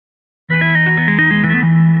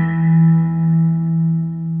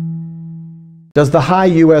Does the high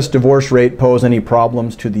U.S. divorce rate pose any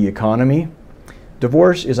problems to the economy?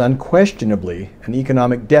 Divorce is unquestionably an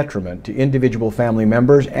economic detriment to individual family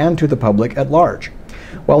members and to the public at large.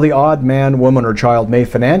 While the odd man, woman, or child may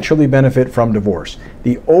financially benefit from divorce,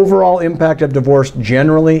 the overall impact of divorce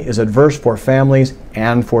generally is adverse for families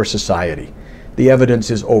and for society. The evidence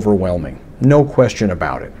is overwhelming, no question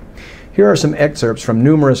about it. Here are some excerpts from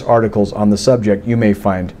numerous articles on the subject you may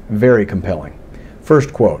find very compelling.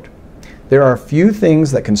 First quote, "There are few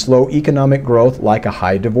things that can slow economic growth like a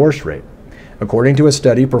high divorce rate. According to a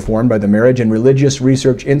study performed by the Marriage and Religious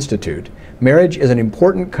Research Institute, marriage is an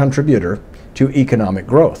important contributor to economic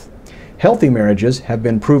growth. Healthy marriages have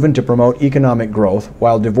been proven to promote economic growth,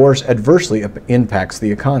 while divorce adversely impacts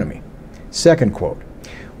the economy." Second quote,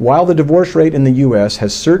 "While the divorce rate in the U.S.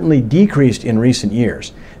 has certainly decreased in recent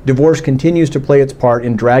years, divorce continues to play its part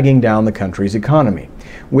in dragging down the country's economy.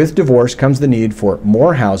 With divorce comes the need for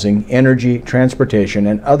more housing, energy, transportation,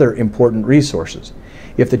 and other important resources.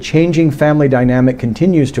 If the changing family dynamic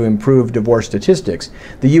continues to improve divorce statistics,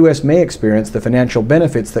 the U.S. may experience the financial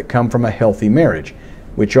benefits that come from a healthy marriage,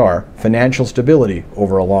 which are financial stability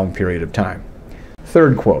over a long period of time."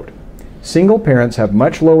 Third quote, "Single parents have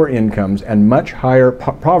much lower incomes and much higher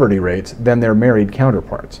poverty rates than their married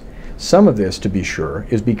counterparts. Some of this, to be sure,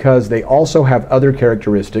 is because they also have other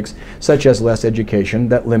characteristics, such as less education,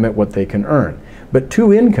 that limit what they can earn. But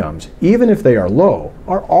two incomes, even if they are low,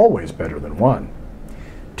 are always better than one.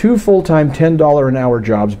 Two full-time $10 an hour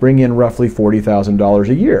jobs bring in roughly $40,000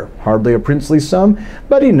 a year. Hardly a princely sum,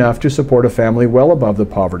 but enough to support a family well above the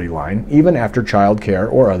poverty line, even after child care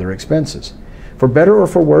or other expenses. For better or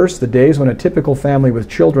for worse, the days when a typical family with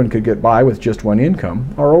children could get by with just one income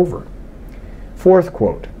are over." Fourth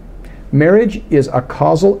quote, "Marriage is a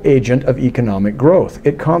causal agent of economic growth.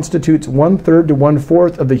 It constitutes 1/3 to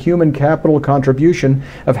 1/4 of the human capital contribution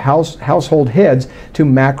of household heads to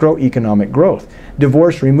macroeconomic growth.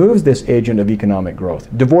 Divorce removes this agent of economic growth.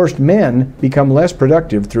 Divorced men become less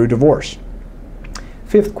productive through divorce."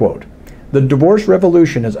 Fifth quote, "The divorce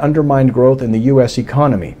revolution has undermined growth in the U.S.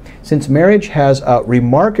 economy. Since marriage has a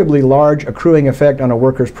remarkably large accruing effect on a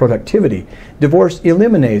worker's productivity, divorce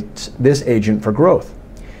eliminates this agent for growth.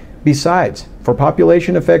 Besides, for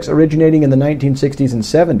population effects originating in the 1960s and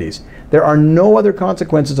 70s, there are no other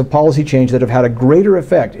consequences of policy change that have had a greater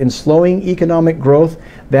effect in slowing economic growth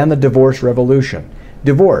than the divorce revolution.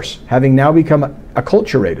 Divorce, having now become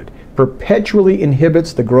acculturated, perpetually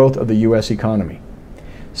inhibits the growth of the U.S. economy."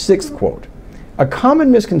 Sixth quote, "A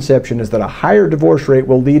common misconception is that a higher divorce rate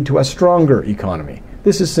will lead to a stronger economy.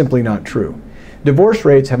 This is simply not true. Divorce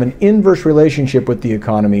rates have an inverse relationship with the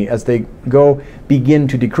economy. As they begin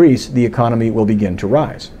to decrease, the economy will begin to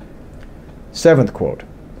rise." Seventh quote,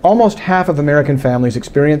 "Almost half of American families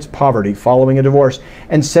experience poverty following a divorce,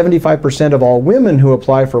 and 75% of all women who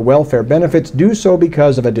apply for welfare benefits do so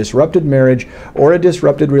because of a disrupted marriage or a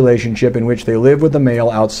disrupted relationship in which they live with a male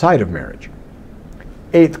outside of marriage."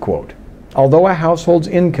 Eighth quote, "Although a household's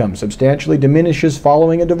income substantially diminishes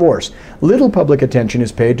following a divorce, little public attention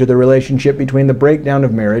is paid to the relationship between the breakdown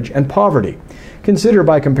of marriage and poverty. Consider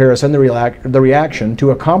by comparison the reaction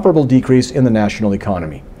to a comparable decrease in the national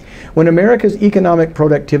economy. When America's economic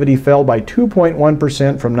productivity fell by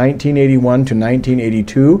 2.1% from 1981 to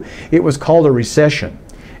 1982, it was called a recession.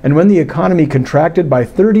 And when the economy contracted by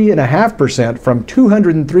 30.5% from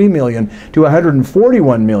 203 million to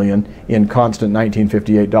 141 million in constant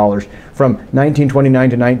 1958 dollars from 1929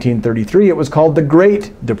 to 1933, it was called the Great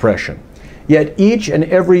Depression. Yet each and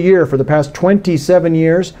every year for the past 27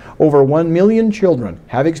 years, over 1 million children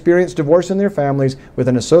have experienced divorce in their families, with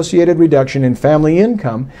an associated reduction in family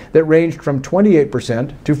income that ranged from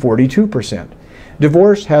 28% to 42%.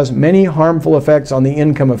 Divorce has many harmful effects on the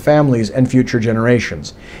income of families and future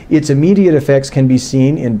generations. Its immediate effects can be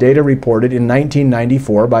seen in data reported in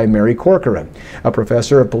 1994 by Mary Corcoran, a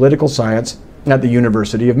professor of political science at the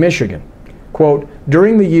University of Michigan. Quote,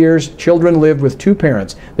 "During the years children lived with two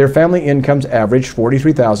parents, their family incomes averaged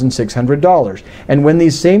 $43,600. And when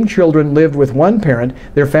these same children lived with one parent,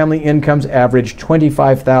 their family incomes averaged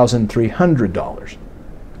 $25,300.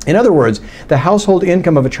 In other words, the household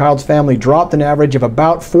income of a child's family dropped an average of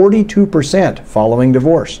about 42% following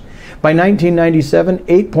divorce. By 1997,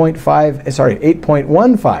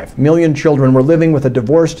 8.15 million children were living with a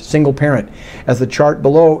divorced single parent. As the chart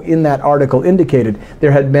below in that article indicated, there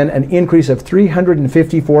had been an increase of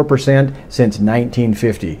 354% since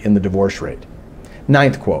 1950 in the divorce rate."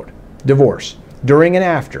 Ninth quote, "Divorce, during and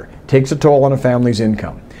after, takes a toll on a family's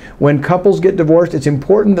income. When couples get divorced, it's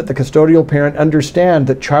important that the custodial parent understand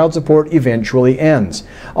that child support eventually ends.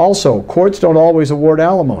 Also, courts don't always award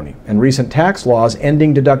alimony, and recent tax laws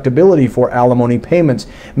ending deductibility for alimony payments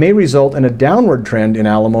may result in a downward trend in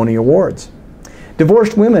alimony awards.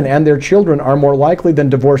 Divorced women and their children are more likely than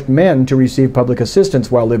divorced men to receive public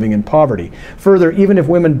assistance while living in poverty. Further, even if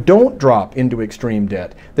women don't drop into extreme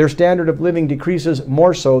debt, their standard of living decreases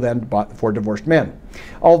more so than for divorced men.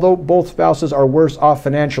 Although both spouses are worse off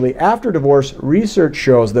financially after divorce, research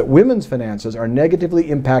shows that women's finances are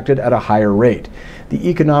negatively impacted at a higher rate. The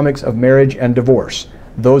economics of marriage and divorce.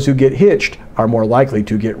 Those who get hitched are more likely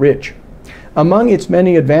to get rich. Among its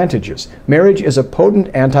many advantages, marriage is a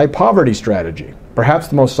potent anti-poverty strategy. Perhaps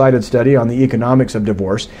the most cited study on the economics of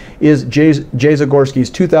divorce is Jay Zagorski's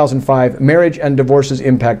 2005 Marriage and Divorce's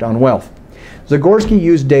Impact on Wealth. Zagorski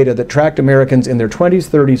used data that tracked Americans in their 20s,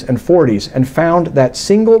 30s, and 40s and found that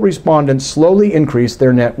single respondents slowly increased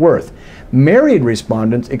their net worth. Married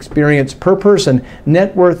respondents experienced per person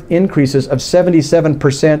net worth increases of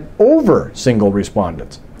 77% over single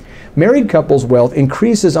respondents. Married couples' wealth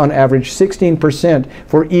increases on average 16%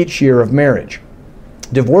 for each year of marriage.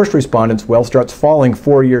 Divorced respondents' wealth starts falling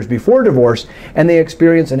 4 years before divorce, and they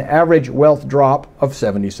experience an average wealth drop of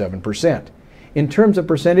 77%. In terms of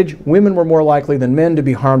percentage, women were more likely than men to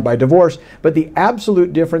be harmed by divorce, but the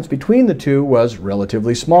absolute difference between the two was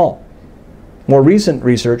relatively small. More recent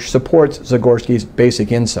research supports Zagorski's basic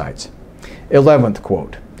insights. 11th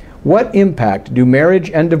quote, "What impact do marriage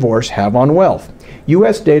and divorce have on wealth?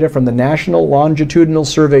 U.S. data from the National Longitudinal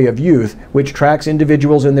Survey of Youth, which tracks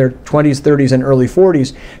individuals in their 20s, 30s, and early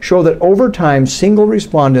 40s, show that over time, single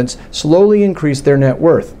respondents slowly increase their net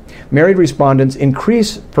worth. Married respondents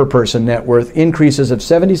increase per person net worth increases of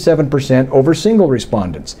 77% over single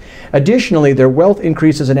respondents. Additionally, their wealth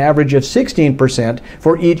increases an average of 16%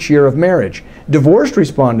 for each year of marriage. Divorced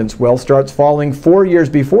respondents' wealth starts falling 4 years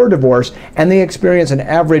before divorce, and they experience an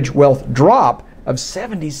average wealth drop of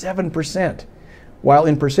 77%. While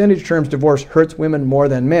in percentage terms divorce hurts women more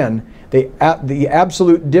than men, the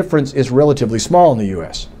absolute difference is relatively small in the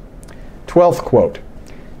U.S. 12th quote,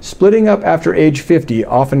 "Splitting up after age 50,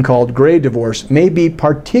 often called gray divorce, may be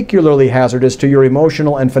particularly hazardous to your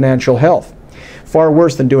emotional and financial health. Far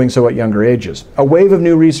worse than doing so at younger ages. A wave of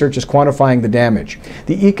new research is quantifying the damage.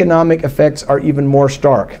 The economic effects are even more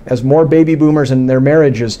stark. As more baby boomers in their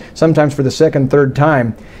marriages, sometimes for the second, third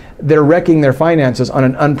time, they're wrecking their finances on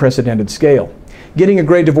an unprecedented scale. Getting a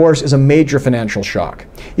gray divorce is a major financial shock.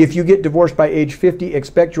 If you get divorced by age 50,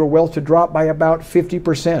 expect your wealth to drop by about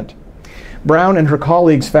 50%. Brown and her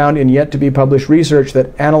colleagues found in yet-to-be-published research that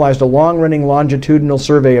analyzed a long-running longitudinal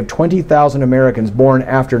survey of 20,000 Americans born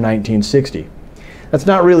after 1960. That's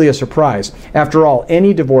not really a surprise. After all,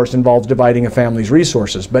 any divorce involves dividing a family's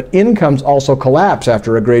resources, but incomes also collapse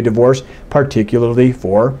after a gray divorce, particularly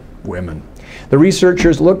for women. The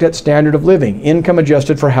researchers looked at standard of living, income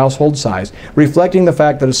adjusted for household size, reflecting the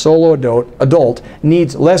fact that a solo adult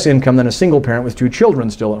needs less income than a single parent with 2 children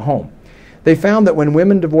still at home. They found that when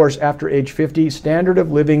women divorce after age 50, standard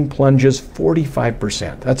of living plunges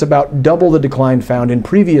 45%. That's about double the decline found in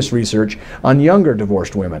previous research on younger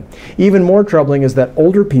divorced women. Even more troubling is that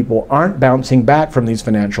older people aren't bouncing back from these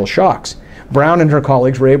financial shocks. Brown and her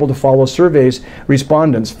colleagues were able to follow surveys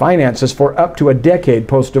respondents' finances for up to a decade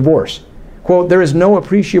post-divorce. Quote, "There is no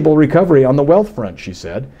appreciable recovery on the wealth front," she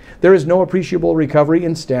said. "There is no appreciable recovery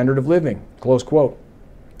in standard of living." Close quote.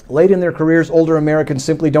 Late in their careers, older Americans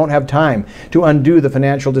simply don't have time to undo the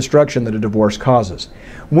financial destruction that a divorce causes.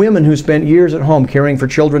 Women who spent years at home caring for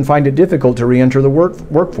children find it difficult to re-enter the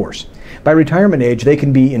workforce. By retirement age, they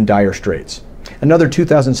can be in dire straits. Another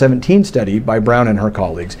 2017 study by Brown and her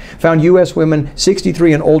colleagues found U.S. women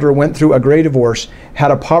 63 and older went through a gray divorce, had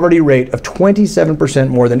a poverty rate of 27%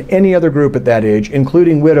 more than any other group at that age,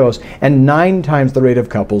 including widows, and 9 times the rate of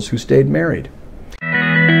couples who stayed married.